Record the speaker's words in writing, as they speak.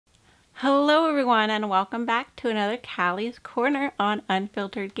Hello everyone and welcome back to another Calli's Corner on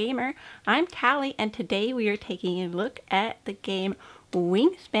Unfiltered Gamer. I'm Calli and today we are taking a look at the game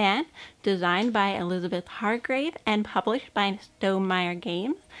Wingspan, designed by Elizabeth Hargrave and published by Stonemaier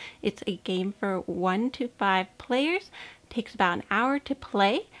Games. It's a game for 1 to 5 players, takes about an hour to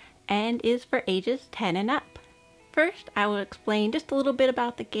play, and is for ages 10 and up. First, I will explain just a little bit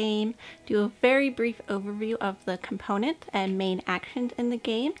about the game, do a very brief overview of the components and main actions in the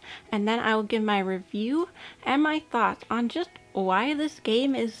game, and then I will give my review and my thoughts on just why this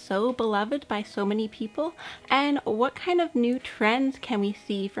game is so beloved by so many people and what kind of new trends can we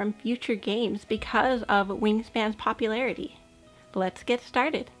see from future games because of Wingspan's popularity. Let's get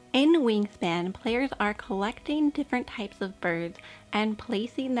started. In Wingspan, players are collecting different types of birds and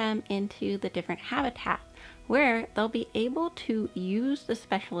placing them into the different habitats, where they'll be able to use the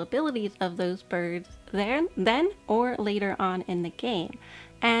special abilities of those birds then or later on in the game.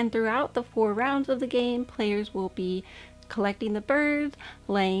 And throughout the 4 rounds of the game, players will be collecting the birds,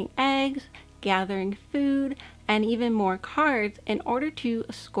 laying eggs, gathering food, and even more cards in order to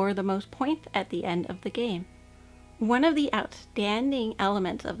score the most points at the end of the game. One of the outstanding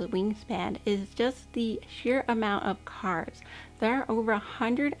elements of the Wingspan is just the sheer amount of cards. There are over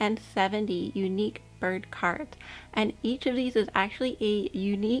 170 unique bird cards, and each of these is actually a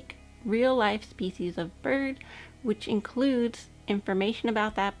unique real-life species of bird, which includes information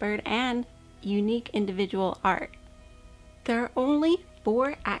about that bird and unique individual art. There are only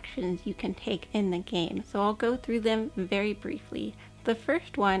 4 actions you can take in the game, so I'll go through them very briefly. The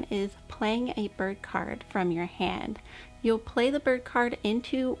first one is playing a bird card from your hand. You'll play the bird card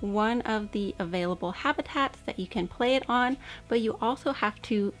into one of the available habitats that you can play it on, but you also have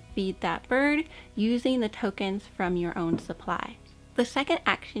to feed that bird using the tokens from your own supply. The second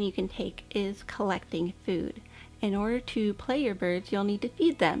action you can take is collecting food. In order to play your birds, you'll need to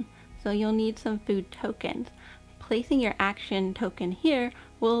feed them, so you'll need some food tokens. Placing your action token here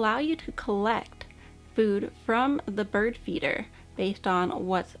will allow you to collect food from the bird feeder based on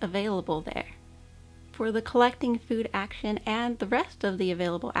what's available there. For the collecting food action and the rest of the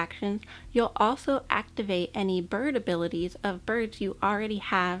available actions, you'll also activate any bird abilities of birds you already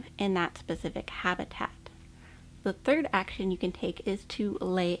have in that specific habitat. The third action you can take is to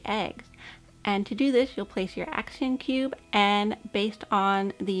lay eggs. And to do this, you'll place your action cube, and based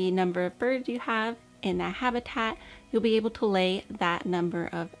on the number of birds you have in that habitat, you'll be able to lay that number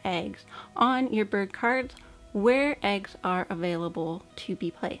of eggs on your bird cards where eggs are available to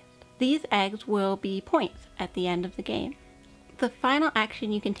be placed. These eggs will be points at the end of the game. The final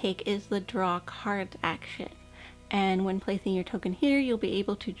action you can take is the draw cards action. And when placing your token here, you'll be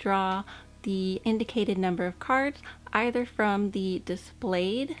able to draw the indicated number of cards either from the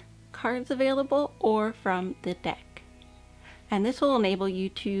displayed cards available or from the deck. And this will enable you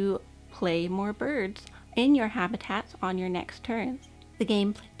to play more birds in your habitats on your next turns. The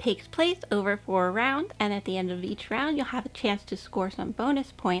game takes place over 4 rounds, and at the end of each round you'll have a chance to score some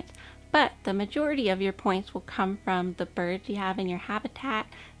bonus points, but the majority of your points will come from the birds you have in your habitat,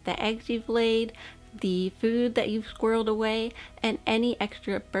 the eggs you've laid, the food that you've squirreled away, and any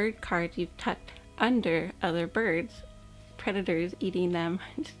extra bird cards you've tucked under other birds. Predators eating them,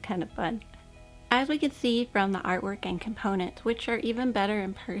 just kind of fun. As we can see from the artwork and components, which are even better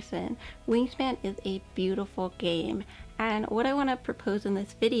in person, Wingspan is a beautiful game. And what I want to propose in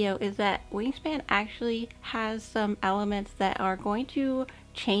this video is that Wingspan actually has some elements that are going to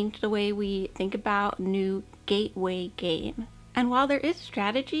change the way we think about new gateway games. And while there is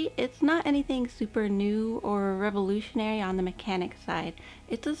strategy, it's not anything super new or revolutionary on the mechanics side.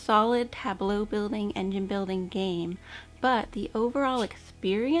 It's a solid tableau building, engine building game, but the overall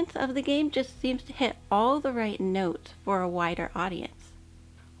experience of the game just seems to hit all the right notes for a wider audience.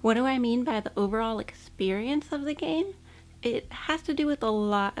 What do I mean by the overall experience of the game? It has to do with a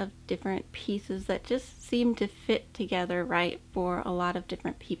lot of different pieces that just seem to fit together right for a lot of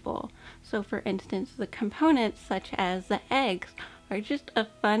different people. So for instance, the components such as the eggs are just a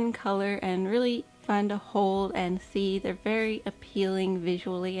fun color and really fun to hold and see. They're very appealing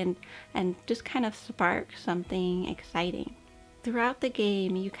visually and just kind of spark something exciting. Throughout the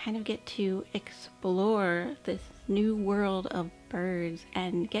game, you kind of get to explore this new world of birds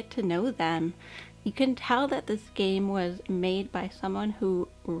and get to know them. You can tell that this game was made by someone who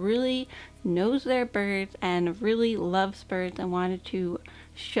really knows their birds and really loves birds and wanted to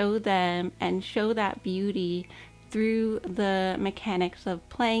show them and show that beauty through the mechanics of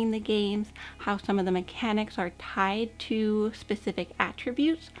playing the games, how some of the mechanics are tied to specific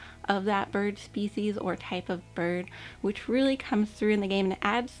attributes of that bird species or type of bird, which really comes through in the game and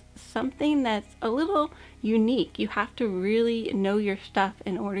adds something that's a little unique. You have to really know your stuff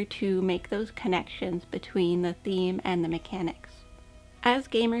in order to make those connections between the theme and the mechanics. As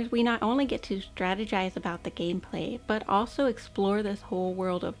gamers, we not only get to strategize about the gameplay, but also explore this whole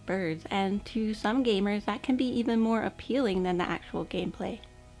world of birds, and to some gamers that can be even more appealing than the actual gameplay.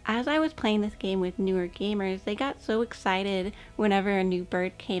 As I was playing this game with newer gamers, they got so excited whenever a new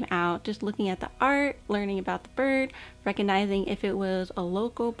bird came out, just looking at the art, learning about the bird, recognizing if it was a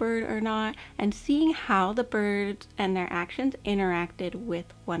local bird or not, and seeing how the birds and their actions interacted with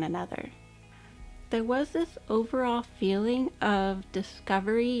one another. There was this overall feeling of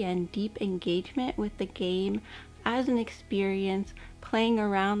discovery and deep engagement with the game as an experience, playing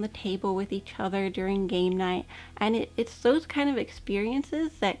around the table with each other during game night, and it's those kind of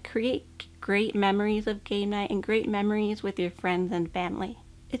experiences that create great memories of game night and great memories with your friends and family.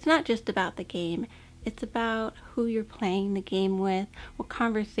 It's not just about the game, it's about who you're playing the game with, what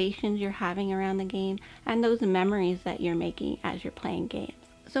conversations you're having around the game, and those memories that you're making as you're playing games.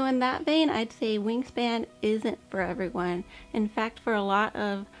 So in that vein, I'd say Wingspan isn't for everyone. In fact, for a lot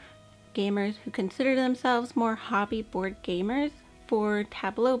of gamers who consider themselves more hobby board gamers, for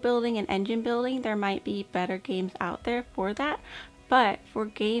tableau building and engine building, there might be better games out there for that. But for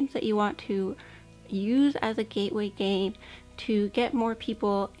games that you want to use as a gateway game to get more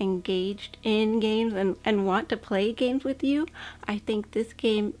people engaged in games and want to play games with you, I think this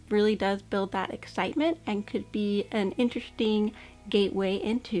game really does build that excitement and could be an interesting gateway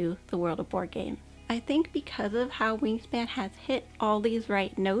into the world of board games. I think because of how Wingspan has hit all these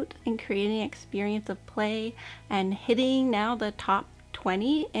right notes in creating an experience of play and hitting now the top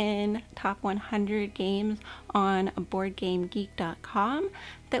 20 in top 100 games on BoardGameGeek.com,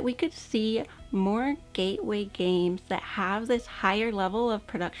 that we could see more gateway games that have this higher level of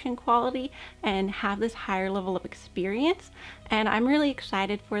production quality and have this higher level of experience. And I'm really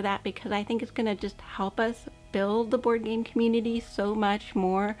excited for that because I think it's going to just help us build the board game community so much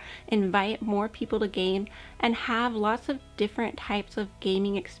more, invite more people to game, and have lots of different types of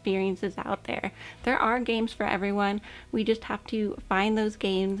gaming experiences out there. There are games for everyone. We just have to find those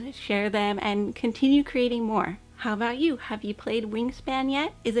games, share them, and continue creating more. How about you? Have you played Wingspan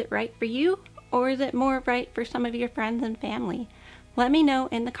yet? Is it right for you? Or is it more right for some of your friends and family? Let me know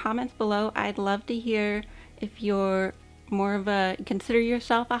in the comments below. I'd love to hear if you're more of a, consider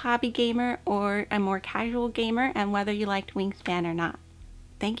yourself a hobby gamer or a more casual gamer, and whether you liked Wingspan or not.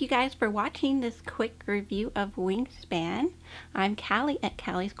 Thank you guys for watching this quick review of Wingspan. I'm Callie at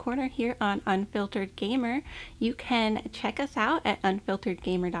Callie's Corner here on Unfiltered Gamer. You can check us out at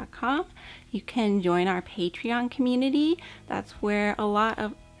unfilteredgamer.com. You can join our Patreon community. That's where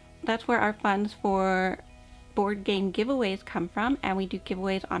our funds for board game giveaways come from, and we do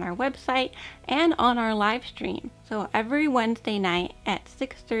giveaways on our website and on our live stream. So every Wednesday night at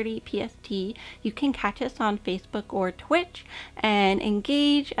 6:30 PST, you can catch us on Facebook or Twitch and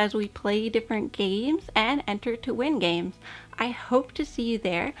engage as we play different games and enter to win games. I hope to see you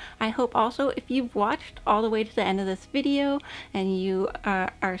there. I hope also, if you've watched all the way to the end of this video and you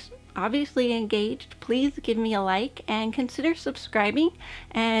are obviously engaged, please give me a like and consider subscribing.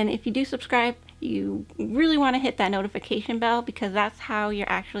 And if you do subscribe, you really want to hit that notification bell, because that's how you're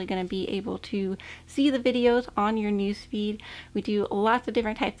actually going to be able to see the videos on your newsfeed. We do lots of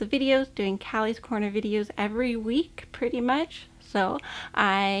different types of videos, doing Callie's Corner videos every week pretty much. So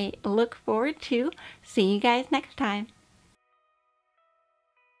I look forward to seeing you guys next time.